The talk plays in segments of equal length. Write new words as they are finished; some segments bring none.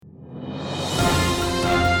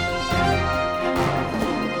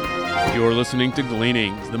You're listening to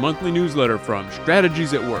Gleanings, the monthly newsletter from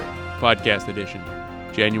Strategies at Work, podcast edition,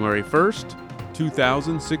 January 1st,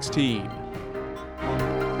 2016.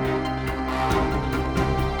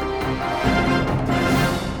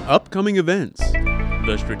 Upcoming events: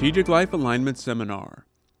 the Strategic Life Alignment Seminar.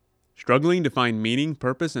 Struggling to find meaning,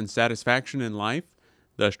 purpose, and satisfaction in life?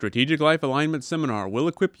 The Strategic Life Alignment Seminar will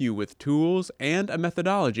equip you with tools and a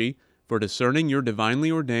methodology for discerning your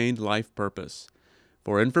divinely ordained life purpose.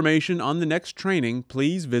 For information on the next training,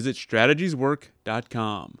 please visit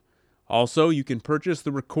strategieswork.com. Also, you can purchase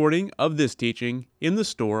the recording of this teaching in the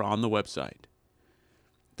store on the website.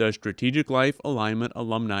 The Strategic Life Alignment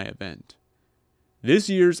Alumni Event. This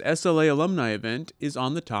year's SLA Alumni Event is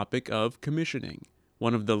on the topic of commissioning,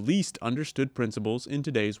 one of the least understood principles in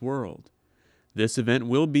today's world. This event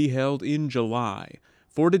will be held in July.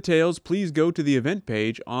 For details, please go to the event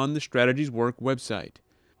page on the Strategies Work website.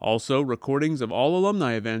 Also, recordings of all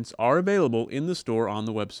alumni events are available in the store on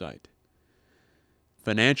the website.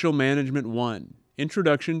 Financial Management 1,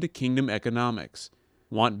 Introduction to Kingdom Economics.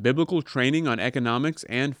 Want biblical training on economics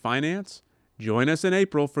and finance? Join us in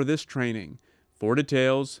April for this training. For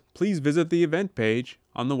details, please visit the event page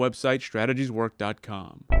on the website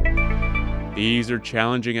strategieswork.com. These are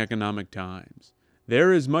challenging economic times.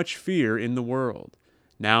 There is much fear in the world.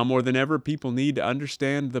 Now more than ever, people need to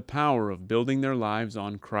understand the power of building their lives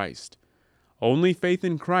on Christ. Only faith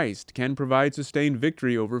in Christ can provide sustained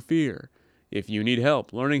victory over fear. If you need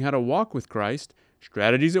help learning how to walk with Christ,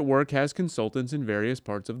 Strategies at Work has consultants in various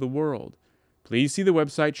parts of the world. Please see the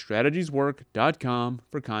website strategieswork.com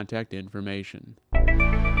for contact information.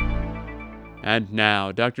 And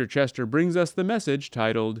now, Dr. Chester brings us the message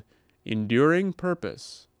titled, Enduring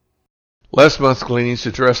Purpose. Last month's Gleanings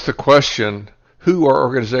addressed the question, who are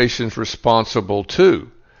organizations responsible to?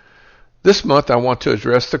 This month I want to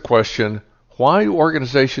address the question, why do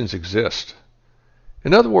organizations exist?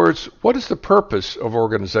 In other words, what is the purpose of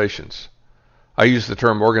organizations? I use the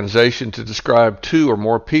term organization to describe two or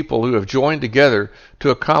more people who have joined together to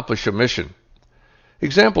accomplish a mission.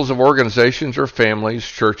 Examples of organizations are families,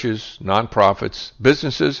 churches, nonprofits,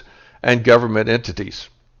 businesses, and government entities.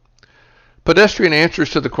 Pedestrian answers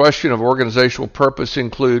to the question of organizational purpose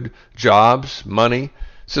include jobs, money,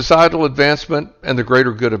 societal advancement, and the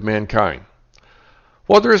greater good of mankind.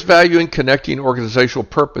 While there is value in connecting organizational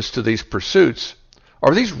purpose to these pursuits,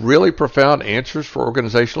 are these really profound answers for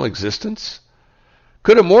organizational existence?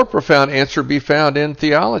 Could a more profound answer be found in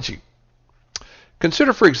theology?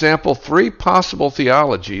 Consider, for example, three possible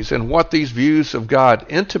theologies and what these views of God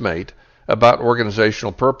intimate about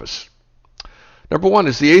organizational purpose. Number one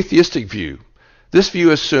is the atheistic view. This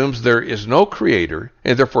view assumes there is no creator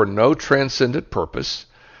and therefore no transcendent purpose.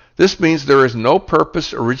 This means there is no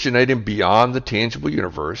purpose originating beyond the tangible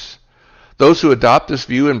universe. Those who adopt this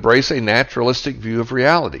view embrace a naturalistic view of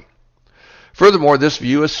reality. Furthermore, this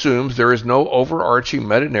view assumes there is no overarching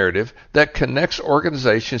meta-narrative that connects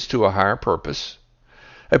organizations to a higher purpose.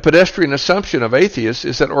 A pedestrian assumption of atheists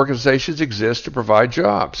is that organizations exist to provide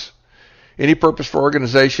jobs. Any purpose for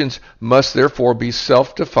organizations must therefore be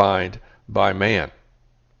self-defined by man.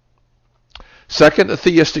 Second, a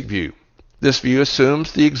theistic view. This view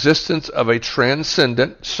assumes the existence of a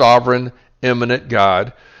transcendent, sovereign, immanent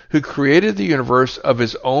God who created the universe of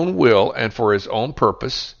his own will and for his own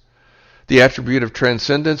purpose. The attribute of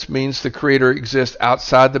transcendence means the Creator exists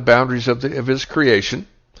outside the boundaries of his creation.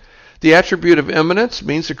 The attribute of immanence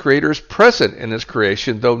means the Creator is present in his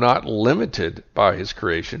creation, though not limited by his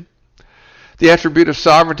creation. The attribute of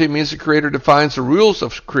sovereignty means the Creator defines the rules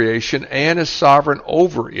of creation and is sovereign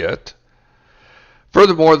over it.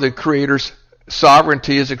 Furthermore, the Creator's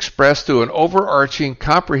sovereignty is expressed through an overarching,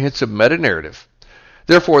 comprehensive meta-narrative.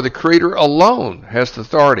 Therefore, the Creator alone has the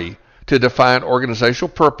authority to define organizational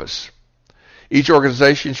purpose. Each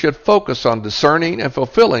organization should focus on discerning and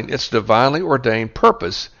fulfilling its divinely ordained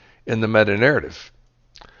purpose in the meta-narrative.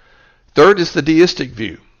 Third is the deistic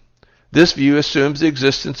view. This view assumes the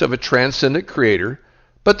existence of a transcendent creator,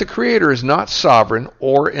 but the creator is not sovereign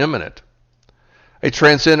or immanent. A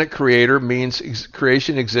transcendent creator means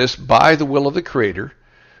creation exists by the will of the creator,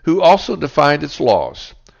 who also defined its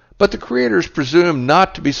laws. But the creator is presumed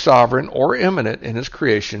not to be sovereign or immanent in his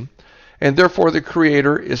creation, and therefore the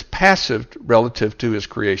creator is passive relative to his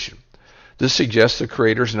creation. This suggests the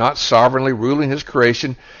creator is not sovereignly ruling his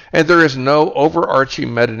creation, and there is no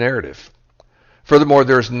overarching meta-narrative. Furthermore,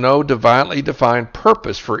 there is no divinely defined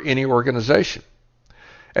purpose for any organization.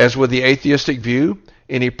 As with the atheistic view,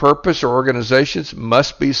 any purpose or organizations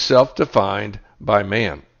must be self-defined by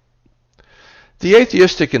man. The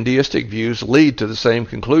atheistic and deistic views lead to the same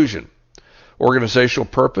conclusion. Organizational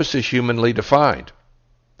purpose is humanly defined.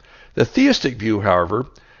 The theistic view, however,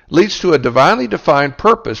 leads to a divinely defined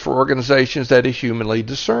purpose for organizations that is humanly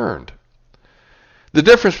discerned. The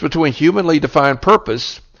difference between humanly defined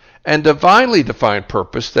purpose and divinely defined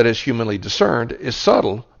purpose that is humanly discerned is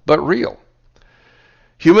subtle but real.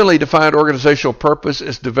 Humanly defined organizational purpose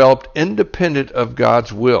is developed independent of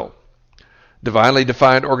God's will. Divinely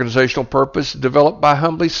defined organizational purpose is developed by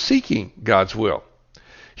humbly seeking God's will.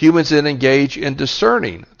 Humans then engage in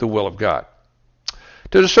discerning the will of God.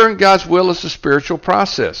 To discern God's will is a spiritual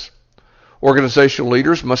process. Organizational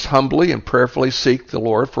leaders must humbly and prayerfully seek the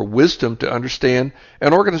Lord for wisdom to understand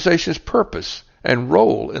an organization's purpose and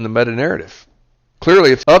role in the meta-narrative.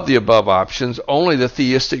 Clearly, of the above options, only the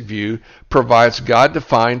theistic view provides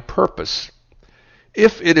God-defined purpose.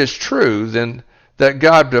 If it is true then that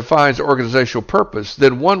God defines organizational purpose,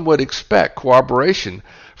 then one would expect cooperation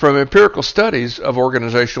from empirical studies of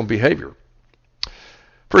organizational behavior.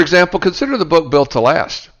 For example, consider the book Built to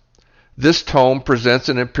Last. This tome presents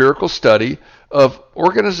an empirical study of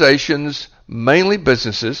organizations, mainly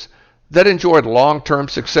businesses, that enjoyed long-term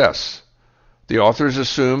success. The authors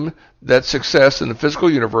assume that success in the physical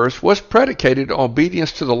universe was predicated on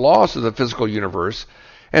obedience to the laws of the physical universe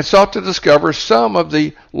and sought to discover some of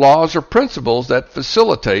the laws or principles that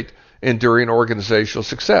facilitate enduring organizational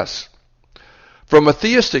success. From a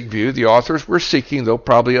theistic view, the authors were seeking, though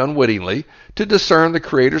probably unwittingly, to discern the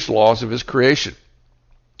Creator's laws of His creation.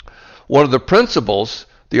 One of the principles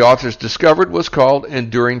the authors discovered was called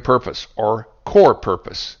enduring purpose, or core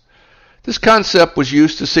purpose. This concept was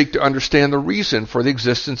used to seek to understand the reason for the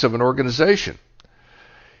existence of an organization.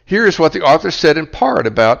 Here is what the author said in part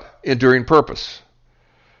about enduring purpose.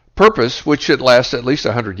 Purpose, which should last at least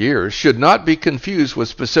 100 years, should not be confused with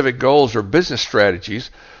specific goals or business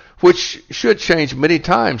strategies, which should change many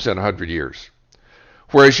times in 100 years.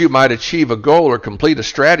 Whereas you might achieve a goal or complete a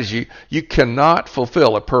strategy, you cannot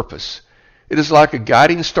fulfill a purpose. It is like a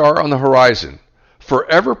guiding star on the horizon,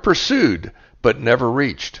 forever pursued but never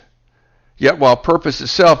reached. Yet while purpose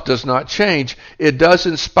itself does not change, it does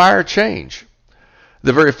inspire change.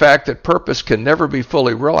 The very fact that purpose can never be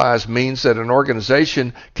fully realized means that an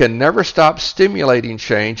organization can never stop stimulating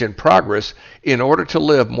change and progress in order to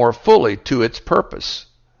live more fully to its purpose.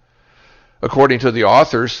 According to the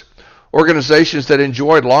authors, organizations that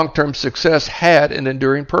enjoyed long-term success had an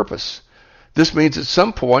enduring purpose. This means at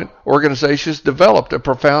some point, organizations developed a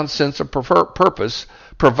profound sense of purpose,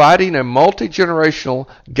 providing a multi-generational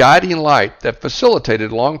guiding light that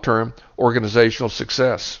facilitated long-term organizational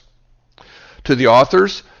success. To the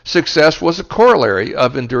authors, success was a corollary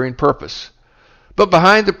of enduring purpose. But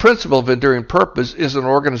behind the principle of enduring purpose is an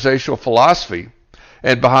organizational philosophy,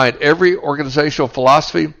 and behind every organizational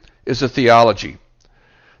philosophy is a theology.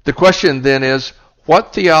 The question then is,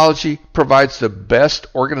 what theology provides the best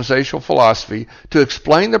organizational philosophy to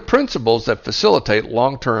explain the principles that facilitate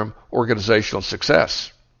long-term organizational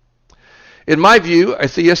success? In my view, a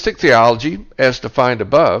theistic theology, as defined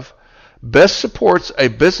above, best supports a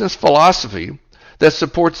business philosophy that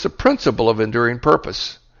supports the principle of enduring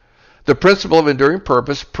purpose. The principle of enduring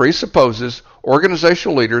purpose presupposes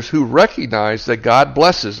organizational leaders who recognize that God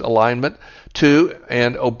blesses alignment to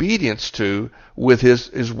and obedience to with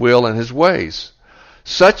His will and His ways.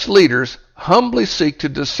 Such leaders humbly seek to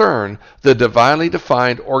discern the divinely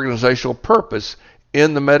defined organizational purpose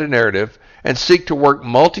in the meta-narrative and seek to work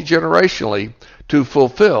multi-generationally to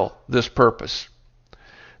fulfill this purpose.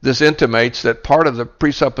 This intimates that part of the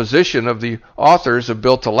presupposition of the authors of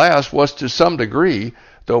Built to Last was to some degree,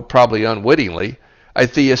 though probably unwittingly, a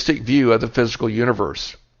theistic view of the physical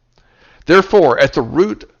universe. Therefore, at the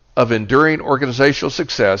root of enduring organizational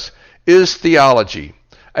success is theology,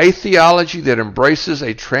 a theology that embraces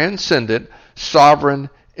a transcendent, sovereign,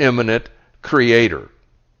 immanent Creator.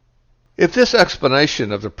 If this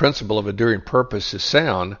explanation of the principle of enduring purpose is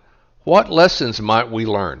sound, what lessons might we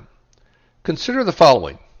learn? Consider the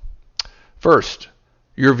following. First,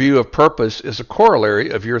 your view of purpose is a corollary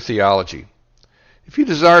of your theology. If you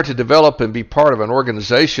desire to develop and be part of an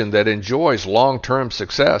organization that enjoys long-term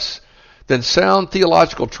success, then sound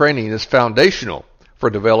theological training is foundational for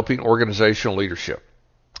developing organizational leadership.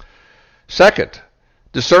 Second,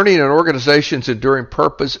 discerning an organization's enduring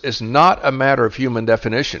purpose is not a matter of human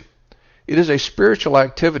definition. It is a spiritual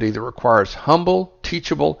activity that requires humble,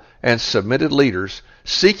 teachable, and submitted leaders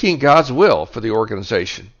seeking God's will for the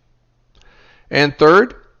organization. And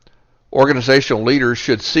third, organizational leaders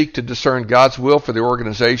should seek to discern God's will for the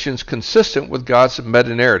organizations consistent with God's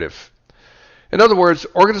meta-narrative. In other words,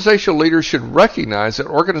 organizational leaders should recognize that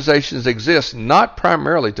organizations exist not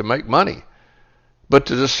primarily to make money, but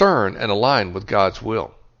to discern and align with God's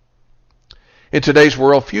will. In today's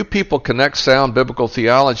world, few people connect sound biblical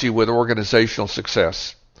theology with organizational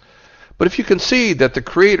success. But if you concede that the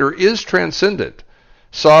Creator is transcendent,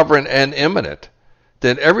 sovereign, and immanent,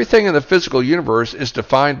 then everything in the physical universe is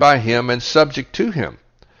defined by Him and subject to Him.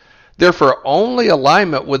 Therefore, only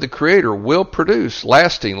alignment with the Creator will produce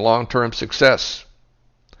lasting long-term success.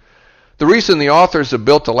 The reason the authors of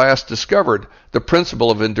Built to Last discovered the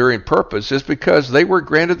principle of enduring purpose is because they were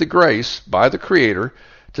granted the grace by the Creator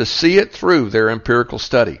to see it through their empirical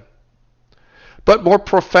study. But more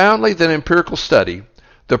profoundly than empirical study,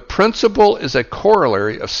 the principle is a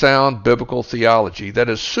corollary of sound biblical theology that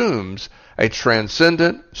assumes a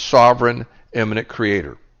transcendent, sovereign, immanent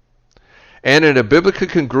Creator. And in a biblically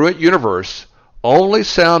congruent universe, only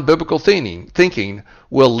sound biblical thinking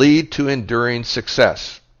will lead to enduring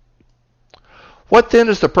success. What then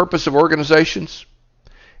is the purpose of organizations?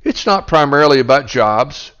 It's not primarily about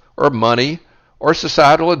jobs or money or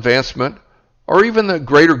societal advancement or even the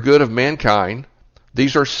greater good of mankind.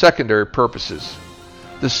 These are secondary purposes.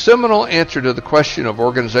 The seminal answer to the question of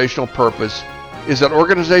organizational purpose is that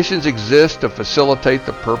organizations exist to facilitate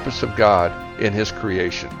the purpose of God in His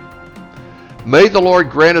creation. May the Lord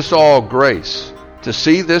grant us all grace to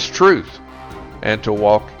see this truth and to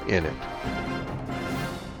walk in it.